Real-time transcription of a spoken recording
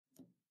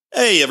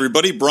Hey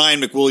everybody,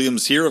 Brian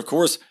McWilliams here, of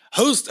course,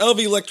 host of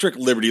Electric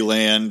Liberty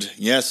Land.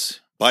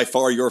 Yes, by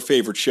far your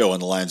favorite show on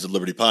the Lions of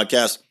Liberty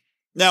podcast.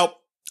 Now,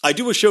 I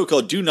do a show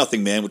called Do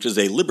Nothing Man, which is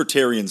a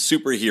libertarian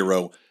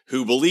superhero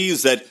who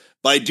believes that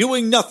by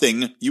doing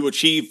nothing, you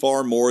achieve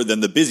far more than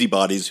the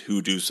busybodies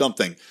who do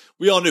something.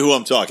 We all know who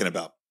I'm talking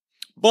about.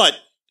 But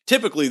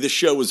typically, this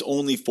show is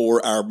only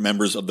for our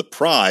members of the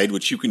Pride,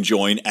 which you can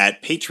join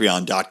at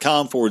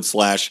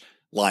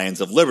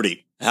patreon.com/Lions of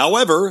Liberty.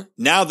 However,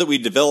 now that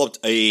we've developed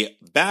a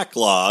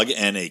backlog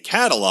and a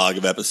catalog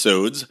of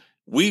episodes,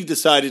 we've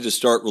decided to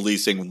start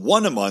releasing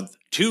one a month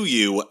to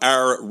you,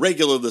 our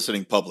regular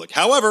listening public.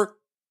 However,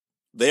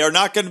 they are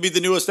not going to be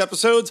the newest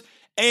episodes,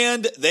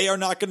 and they are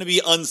not going to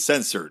be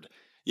uncensored.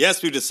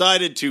 Yes, we've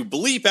decided to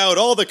bleep out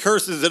all the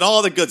curses and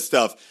all the good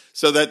stuff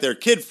so that they're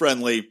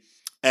kid-friendly.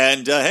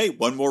 And hey,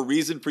 one more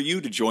reason for you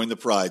to join the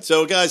Pride.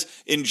 So guys,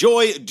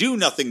 enjoy Do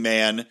Nothing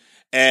Man.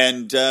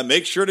 And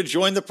make sure to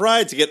join the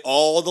Pride to get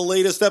all the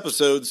latest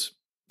episodes.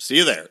 See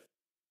you there.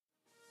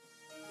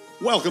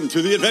 Welcome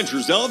to the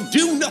adventures of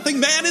Do Nothing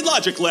Man and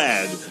Logic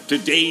Lad.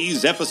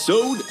 Today's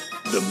episode,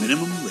 The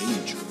Minimum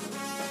Ranger.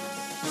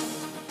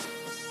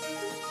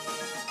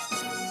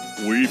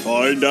 We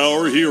find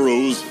our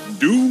heroes,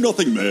 Do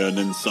Nothing Man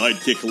and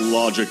sidekick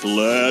Logic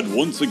Lad,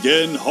 once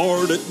again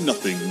hard at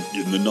nothing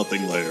in the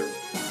Nothing Lair.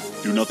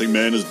 Do Nothing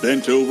Man is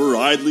bent over,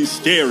 idly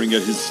staring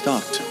at his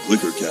stocked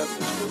liquor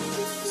cabinet.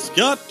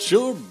 Scotch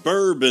your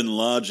bourbon,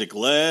 Logic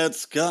Lad.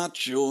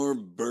 Scotch your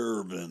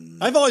bourbon.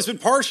 I've always been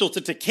partial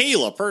to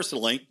tequila,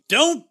 personally.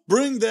 Don't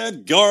bring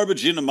that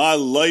garbage into my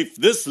life.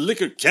 This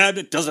liquor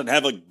cabinet doesn't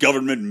have a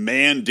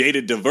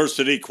government-mandated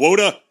diversity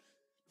quota.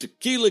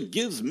 Tequila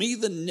gives me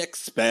the neck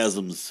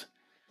spasms.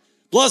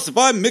 Plus, if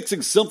I'm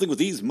mixing something with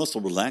these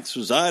muscle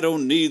relaxers, I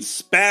don't need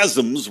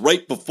spasms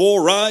right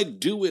before I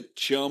do it,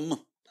 chum.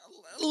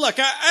 Look,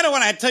 I don't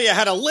want to tell you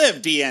how to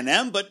live,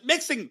 DNM, but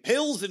mixing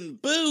pills and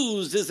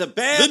booze is a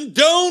bad... Then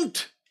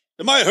don't!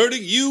 Am I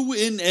hurting you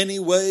in any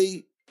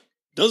way?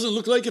 Doesn't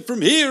look like it from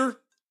here.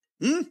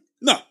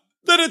 No,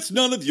 then it's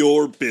none of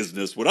your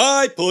business what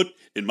I put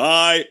in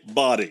my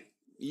body.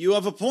 You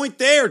have a point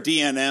there,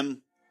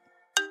 DNM.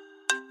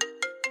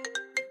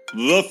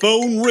 The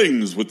phone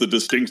rings with the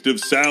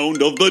distinctive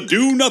sound of the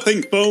Do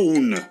Nothing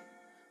phone,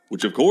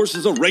 which of course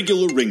is a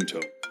regular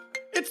ringtone.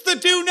 It's the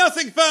Do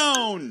Nothing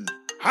phone!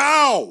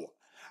 How?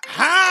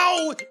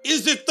 How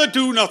is it the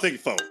Do Nothing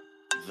phone?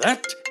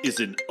 That is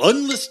an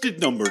unlisted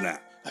number now.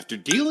 After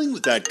dealing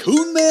with that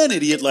Coon Man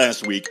idiot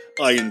last week,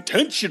 I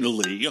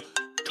intentionally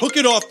took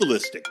it off the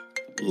listing.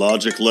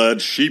 Logic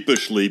Lad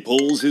sheepishly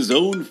pulls his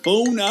own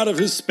phone out of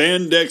his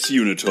spandex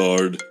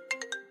unitard.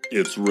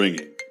 It's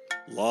ringing.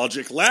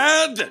 Logic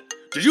Lad,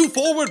 did you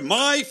forward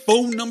my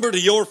phone number to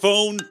your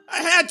phone?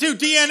 I had to,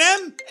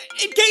 DNM,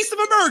 in case of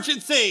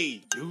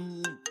emergency.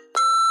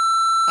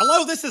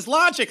 Hello, this is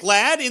Logic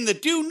Lad in the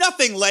Do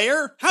Nothing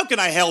layer. How can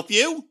I help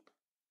you?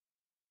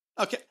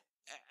 Okay.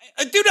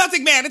 Do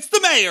Nothing Man, it's the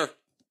mayor.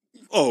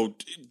 Oh,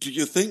 do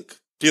you think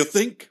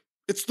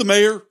it's the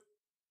mayor?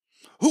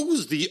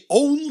 Who's the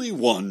only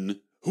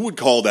one who would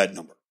call that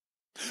number?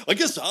 I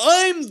guess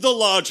I'm the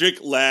Logic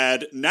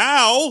Lad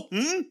now.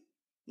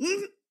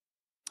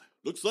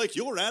 Looks like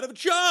you're out of a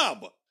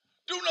job.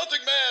 Do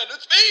Nothing Man,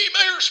 it's me,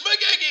 Mayor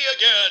Schmegeggy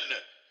again.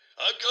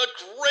 I've got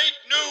great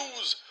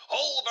news.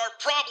 All of our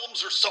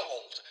problems are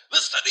solved. The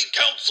city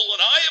council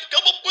and I have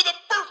come up with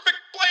a perfect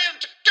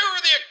plan to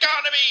cure the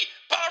economy,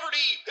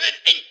 poverty, and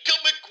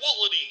income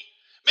equality.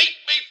 Meet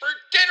me for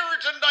dinner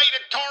tonight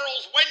at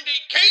Carl's Wendy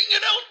King,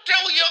 and I'll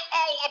tell you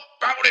all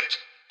about it.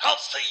 I'll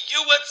see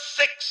you at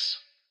 6.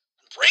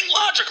 Bring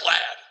Logic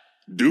Lad.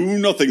 Do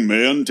Nothing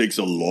Man takes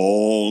a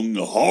long,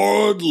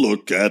 hard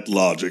look at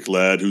Logic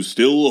Lad, who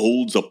still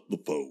holds up the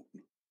phone.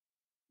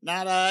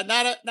 Not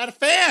a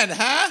fan,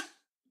 huh?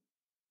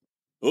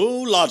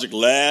 Oh, Logic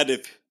Lad,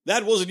 if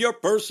that wasn't your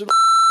personal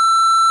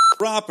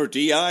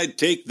property, I'd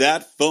take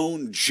that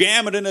phone,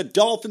 jam it in a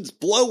dolphin's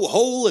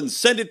blowhole, and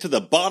send it to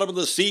the bottom of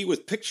the sea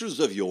with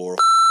pictures of your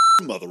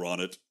mother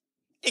on it.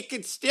 It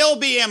could still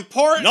be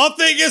important.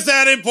 Nothing is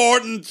that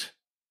important.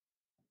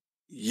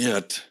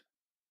 Yet,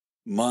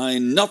 my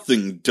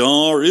nothing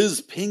dar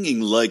is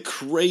pinging like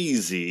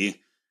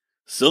crazy.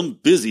 Some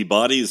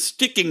busybody is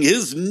sticking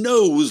his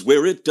nose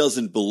where it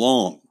doesn't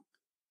belong.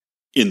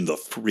 In the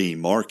free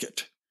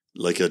market.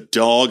 Like a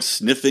dog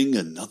sniffing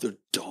another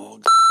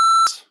dog.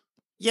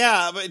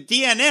 Yeah, but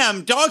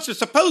DNM, dogs are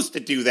supposed to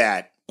do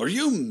that. Are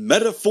you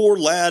metaphor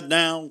lad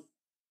now?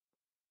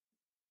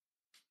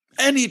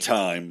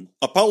 Anytime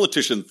a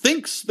politician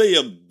thinks they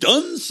have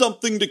done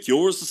something to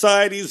cure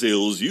society's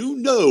ills, you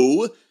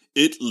know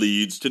it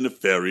leads to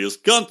nefarious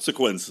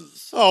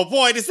consequences. Oh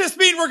boy, does this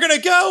mean we're gonna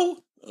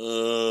go?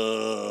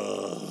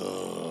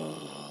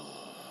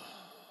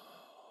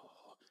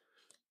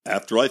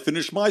 After I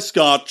finish my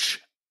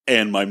scotch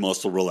and my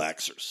muscle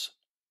relaxers.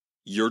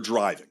 You're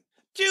driving.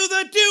 To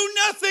the Do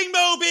Nothing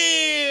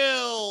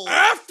Mobile!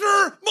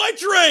 After my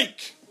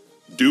drink!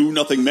 Do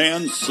Nothing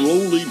Man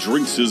slowly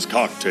drinks his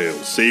cocktail,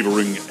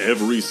 savoring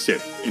every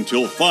sip.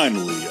 until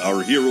finally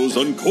our heroes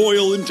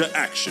uncoil into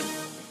action.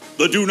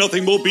 The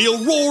Do-Nothing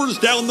Mobile roars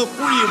down the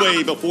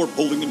freeway before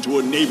pulling into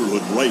a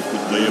neighborhood rife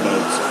with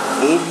layabouts,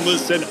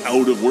 homeless and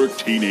out-of-work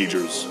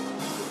teenagers.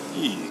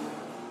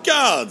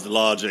 God's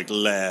logic,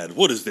 lad.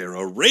 What is there,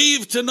 a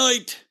rave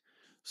tonight?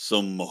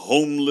 Some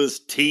homeless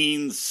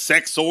teen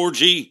sex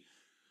orgy?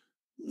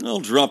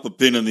 I'll drop a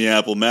pin in the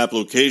Apple Map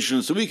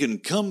location so we can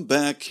come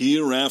back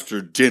here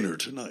after dinner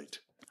tonight.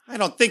 I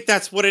don't think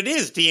that's what it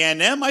is,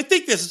 DNM. I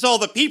think this is all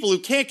the people who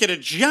can't get a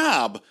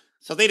job.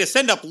 So they just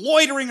end up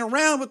loitering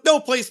around with no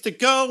place to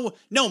go,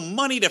 no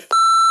money to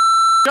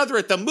each other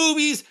at the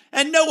movies,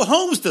 and no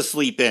homes to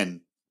sleep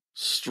in.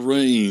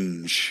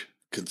 Strange,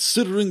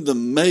 considering the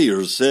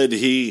mayor said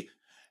he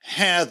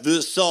had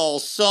this all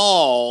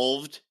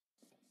solved.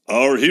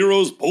 Our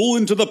heroes pull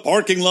into the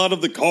parking lot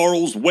of the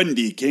Carl's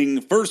Wendy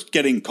King, first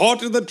getting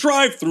caught in the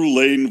drive-thru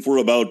lane for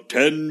about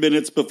 10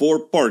 minutes before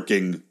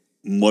parking,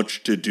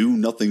 much to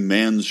Do-Nothing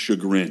Man's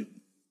chagrin.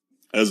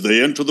 As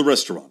they enter the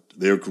restaurant,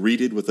 they are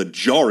greeted with a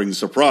jarring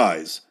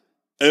surprise.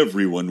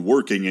 Everyone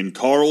working in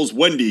Carl's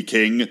Wendy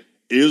King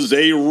is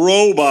a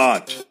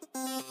robot.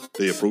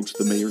 They approach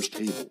the mayor's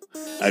table,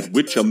 at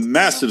which a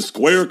massive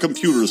square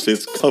computer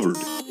sits covered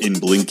in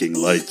blinking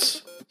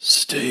lights.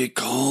 Stay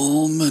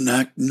calm and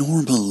act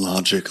normal,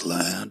 Logic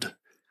lad.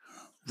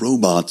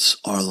 Robots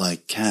are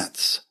like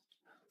cats.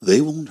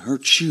 They won't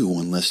hurt you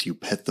unless you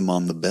pet them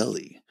on the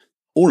belly,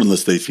 or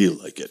unless they feel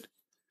like it.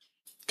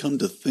 Come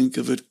to think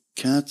of it,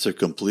 cats are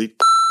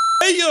complete.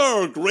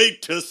 Mayor,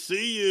 great to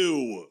see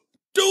you.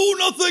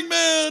 Do-Nothing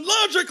Man,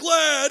 Logic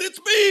lad, it's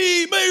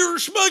me, Mayor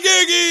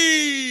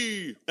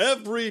Schmagegi.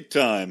 Every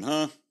time,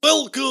 huh?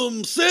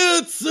 Welcome,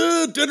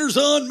 sit, dinner's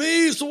on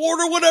me, so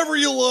order whatever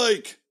you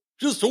like.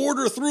 Just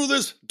order through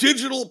this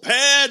digital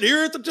pad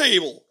here at the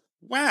table.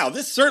 Wow,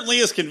 this certainly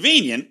is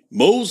convenient.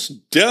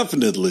 Most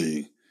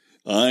definitely.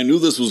 I knew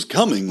this was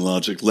coming,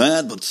 Logic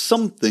lad, but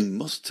something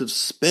must have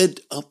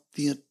sped up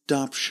the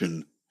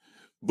adoption.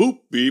 Boop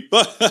beep.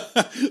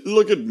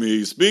 Look at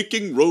me,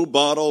 speaking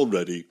robot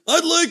already.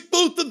 I'd like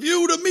both of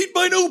you to meet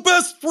my new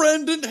best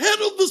friend and head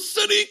of the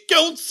city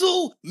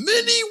council,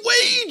 Minnie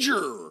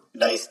Wager.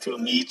 Nice to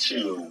meet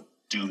you,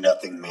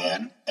 Do-Nothing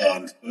Man,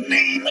 and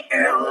name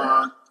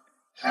error.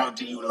 How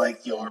do you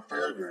like your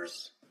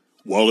burgers?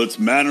 While its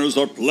manners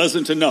are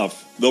pleasant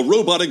enough, the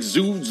robot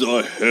exudes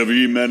a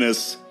heavy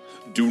menace.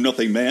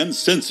 Do-Nothing Man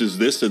senses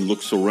this and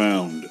looks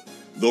around.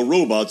 The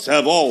robots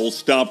have all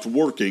stopped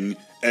working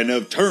and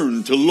have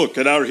turned to look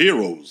at our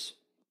heroes.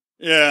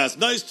 Yes,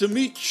 nice to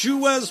meet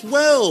you as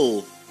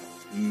well,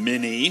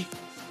 Minnie.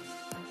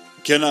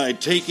 Can I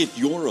take it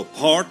you're a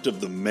part of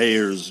the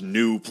mayor's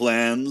new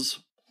plans?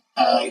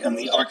 I am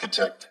the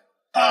architect.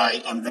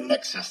 I am the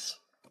Nexus.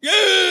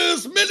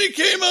 Yes, Minnie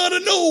came out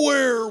of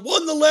nowhere,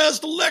 won the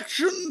last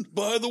election.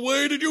 By the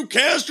way, did you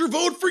cast your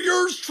vote for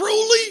yours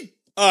truly?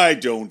 I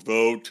don't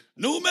vote.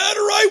 No matter,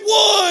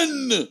 I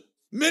won!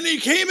 Minnie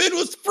came in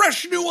with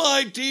fresh new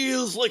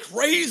ideas like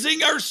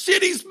raising our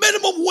city's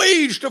minimum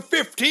wage to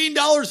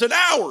 $15 an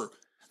hour.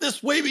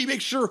 This way we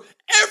make sure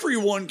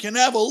everyone can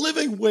have a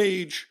living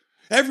wage.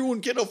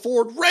 Everyone can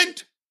afford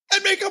rent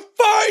and make a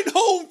fine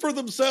home for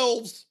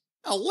themselves.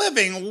 A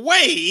living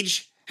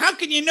wage? How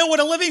can you know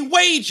what a living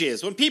wage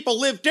is when people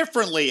live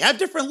differently, have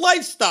different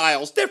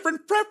lifestyles,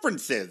 different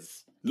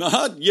preferences?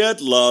 Not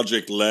yet,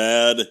 Logic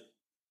lad.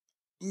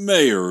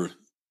 Mayor,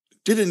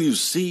 didn't you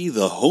see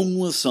the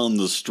homeless on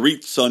the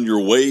streets on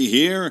your way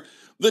here?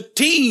 The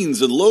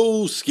teens and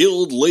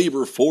low-skilled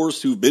labor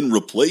force who've been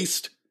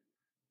replaced?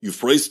 You've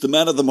priced them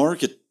out of the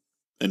market,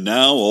 and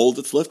now all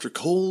that's left are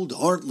cold,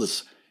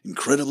 heartless,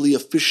 incredibly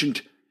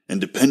efficient,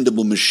 and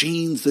dependable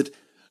machines that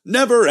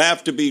never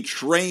have to be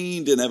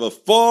trained and have a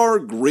far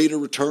greater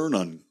return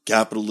on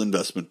capital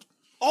investment.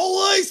 All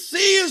I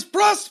see is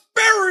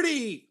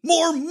prosperity!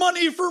 More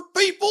money for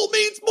people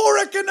means more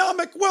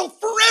economic wealth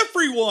for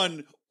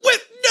everyone!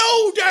 With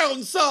no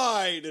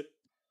downside!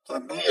 The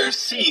mayor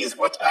sees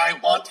what I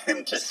want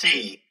him to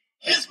see.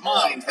 His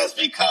mind has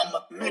become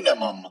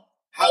minimum.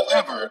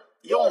 However,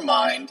 your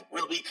mind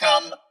will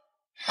become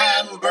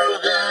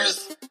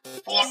hamburgers.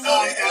 For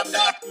I am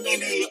not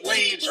Minnie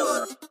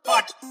Wager,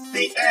 but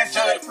the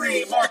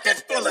anti-free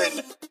market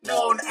villain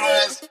known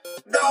as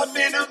the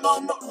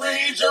Minimum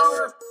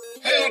Rager.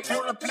 Here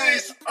to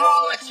replace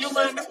all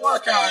human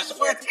workers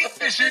with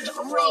efficient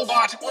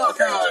robot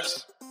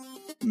workers.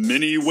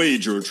 Minnie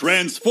Wager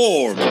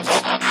transforms.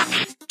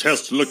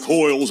 Tesla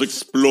coils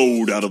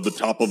explode out of the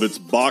top of its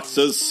box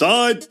as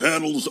side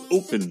panels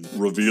open,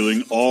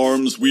 revealing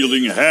arms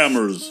wielding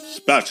hammers,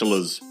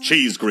 spatulas,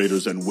 cheese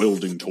graters, and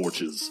welding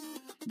torches.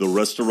 The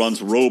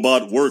restaurant's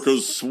robot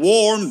workers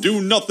swarm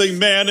Do-Nothing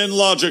Man and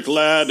Logic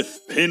Lad,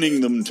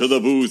 pinning them to the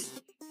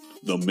booth.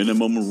 The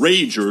Minimum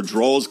Rager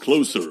draws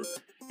closer,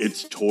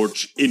 its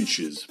torch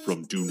inches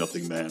from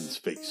Do-Nothing Man's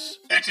face.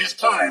 It is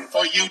time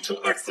for you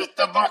to exit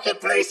the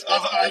marketplace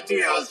of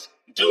ideas.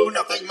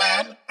 Do-Nothing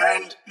Man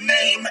and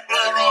name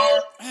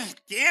error.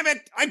 Damn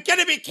it, I'm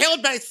gonna be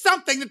killed by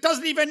something that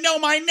doesn't even know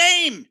my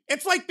name.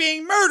 It's like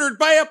being murdered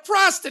by a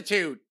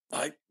prostitute.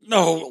 I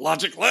know,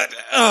 Logic Lad,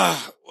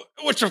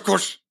 which of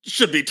course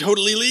should be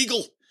totally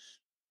legal.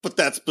 But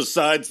that's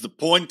besides the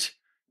point.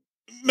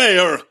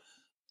 Mayor,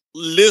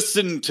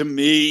 listen to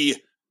me.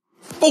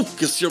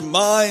 Focus your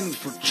mind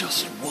for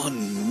just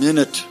 1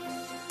 minute.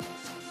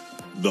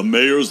 The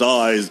mayor's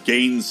eyes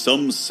gain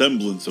some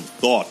semblance of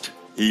thought.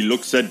 He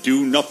looks at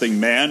Do-Nothing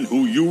Man,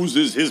 who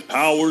uses his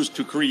powers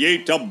to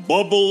create a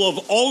bubble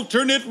of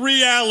alternate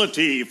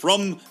reality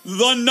from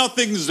the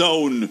Nothing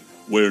Zone,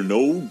 where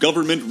no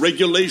government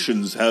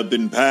regulations have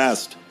been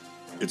passed.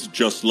 It's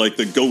just like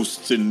the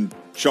ghosts in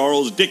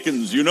Charles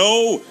Dickens, you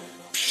know,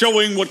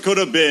 showing what could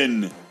have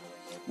been.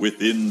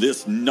 Within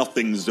this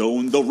Nothing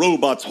Zone, the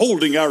robots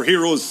holding our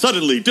heroes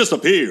suddenly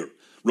disappear,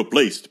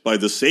 replaced by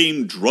the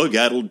same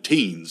drug-addled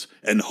teens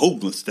and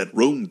homeless that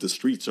roamed the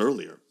streets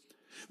earlier.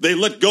 They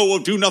let go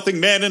of Do-Nothing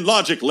Man and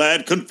Logic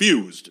Lad,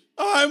 confused.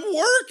 I'm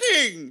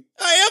working!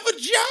 I have a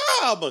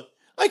job!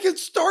 I can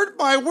start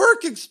my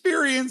work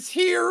experience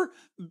here,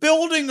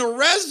 building a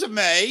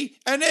resume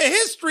and a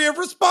history of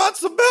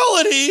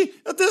responsibility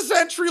at this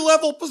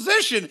entry-level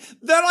position.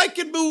 Then I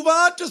can move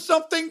on to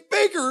something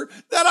bigger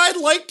that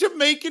I'd like to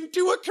make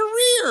into a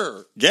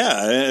career.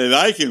 Yeah, and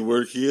I can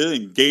work here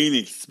and gain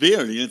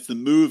experience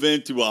and move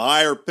into a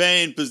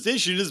higher-paying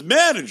position as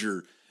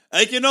manager.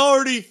 I can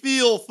already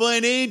feel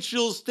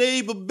financial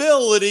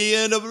stability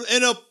and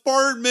an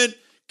apartment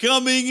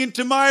coming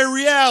into my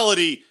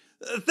reality.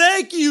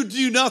 Thank you,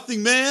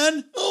 Do-Nothing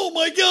Man. Oh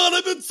my God,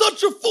 I've been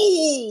such a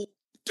fool.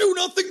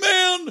 Do-Nothing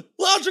Man,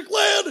 Logic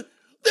Lad,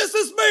 this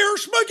is Mayor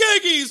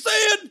Schmagegi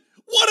saying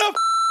what a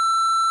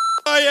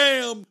I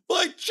am.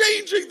 By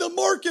changing the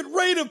market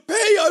rate of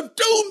pay, I've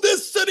doomed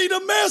this city to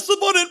massive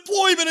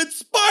unemployment and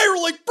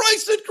spiraling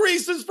price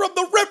increases from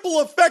the ripple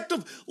effect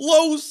of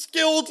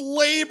low-skilled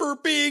labor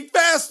being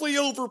vastly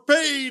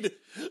overpaid.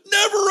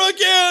 Never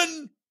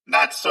again!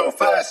 Not so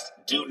fast,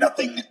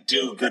 Do-Nothing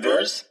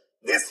do-gooders.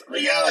 This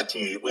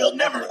reality will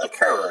never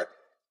occur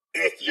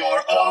if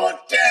you're all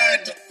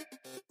dead.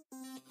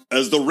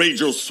 As the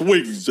Ranger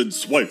swings and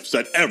swipes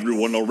at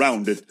everyone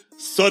around it,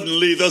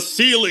 suddenly the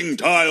ceiling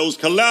tiles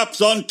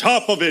collapse on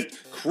top of it,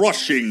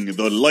 crushing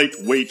the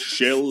lightweight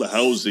shell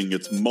housing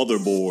its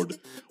motherboard.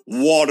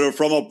 Water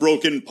from a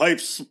broken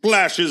pipe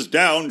splashes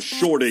down,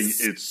 shorting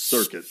its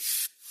circuit.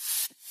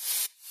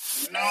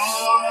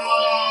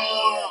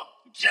 No!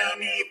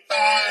 Johnny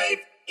 5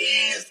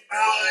 is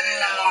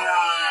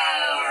alive!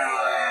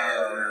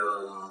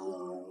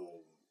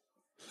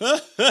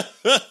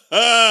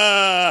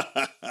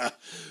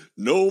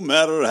 No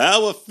matter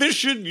how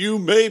efficient you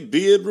may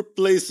be at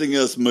replacing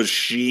us,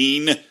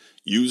 machine,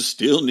 you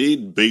still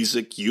need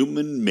basic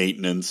human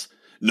maintenance.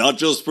 Not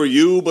just for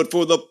you, but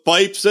for the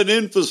pipes and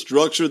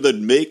infrastructure that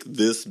make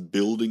this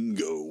building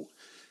go.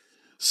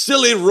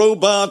 Silly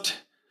robot,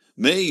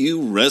 may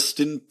you rest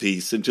in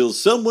peace until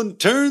someone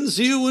turns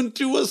you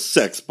into a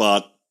sex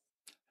bot.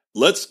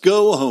 Let's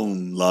go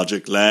home,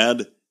 Logic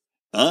Lad.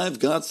 I've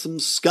got some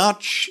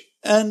scotch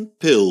and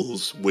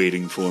pills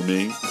waiting for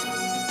me.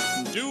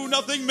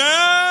 Do-Nothing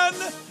Man,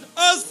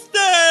 a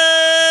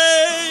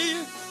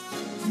stay!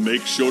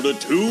 Make sure to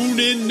tune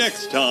in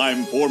next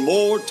time for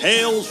more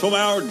tales from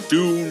our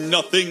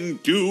Do-Nothing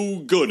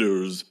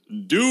do-gooders,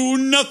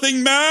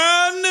 Do-Nothing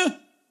Man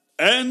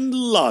and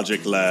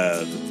Logic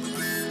Lad.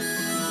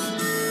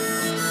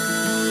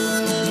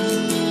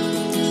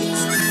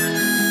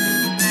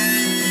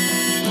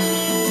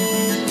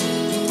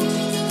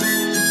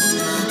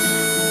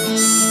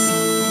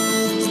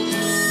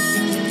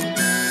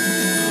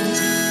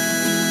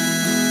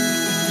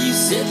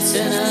 Sits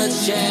in a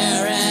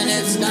chair and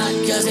it's not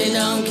 'cause he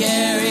don't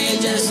care, he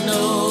just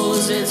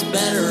knows it's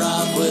better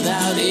off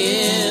without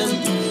him.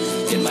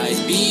 It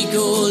might be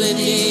cool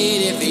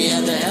indeed if he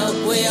had the help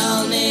we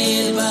all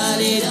need, but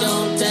he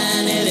don't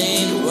and it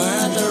ain't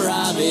worth the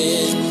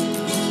robbing.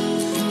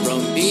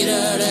 From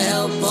Peter to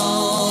help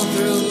Paul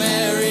through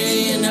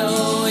Mary, you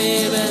know,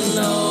 even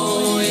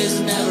though he's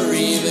never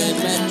even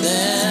met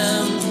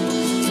them.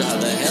 So how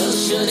the hell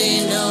should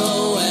he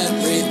know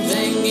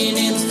everything he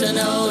needs to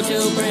know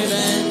to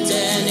prevent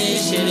any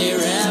shitty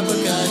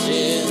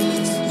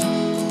repercussions?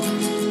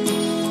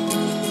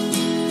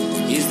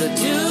 He's the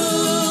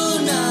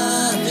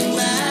Do-Nothing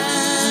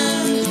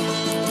Man.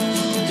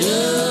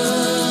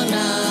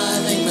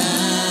 Do-Nothing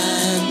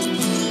Man.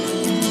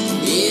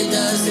 He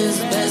does his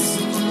best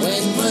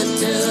when put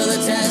to the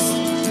test.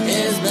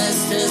 His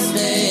best to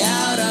stay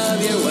out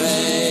of your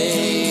way.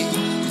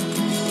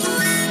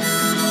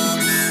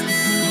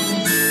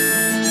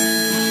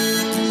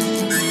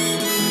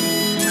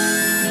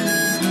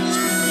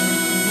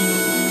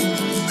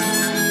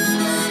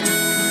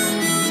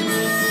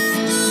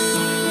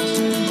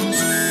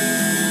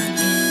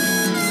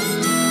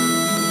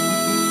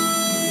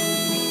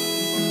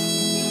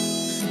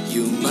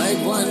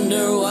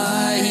 Wonder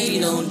why he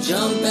don't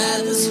jump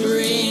at the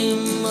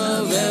scream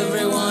of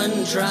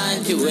everyone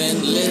trying to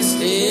enlist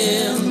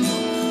him.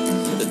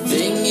 The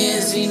thing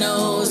is, he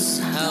knows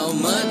how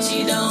much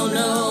he don't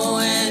know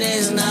and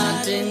is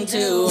not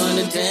into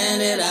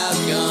unintended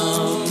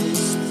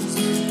outcomes.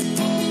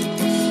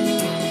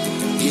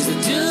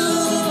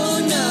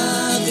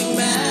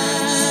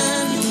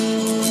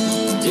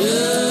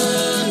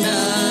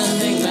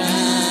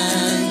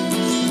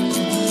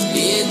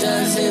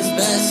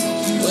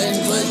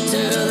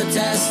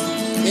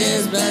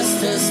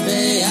 best to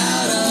stay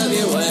out of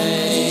your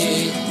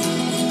way.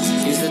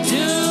 He's the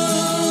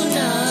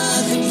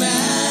do-nothing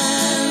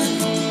man.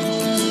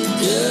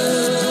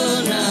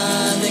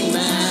 Do-nothing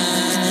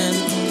man.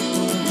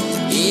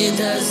 He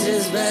does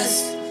his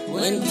best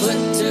when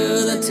put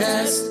to the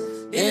test.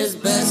 His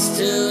best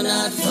to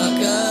not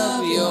fuck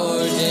up your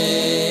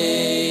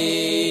day.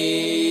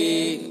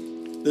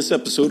 This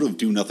episode of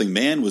Do Nothing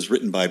Man was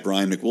written by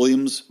Brian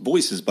McWilliams,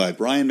 voices by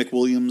Brian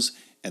McWilliams,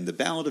 and the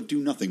Ballad of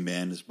Do Nothing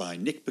Man is by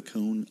Nick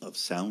Picone of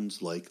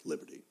Sounds Like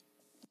Liberty.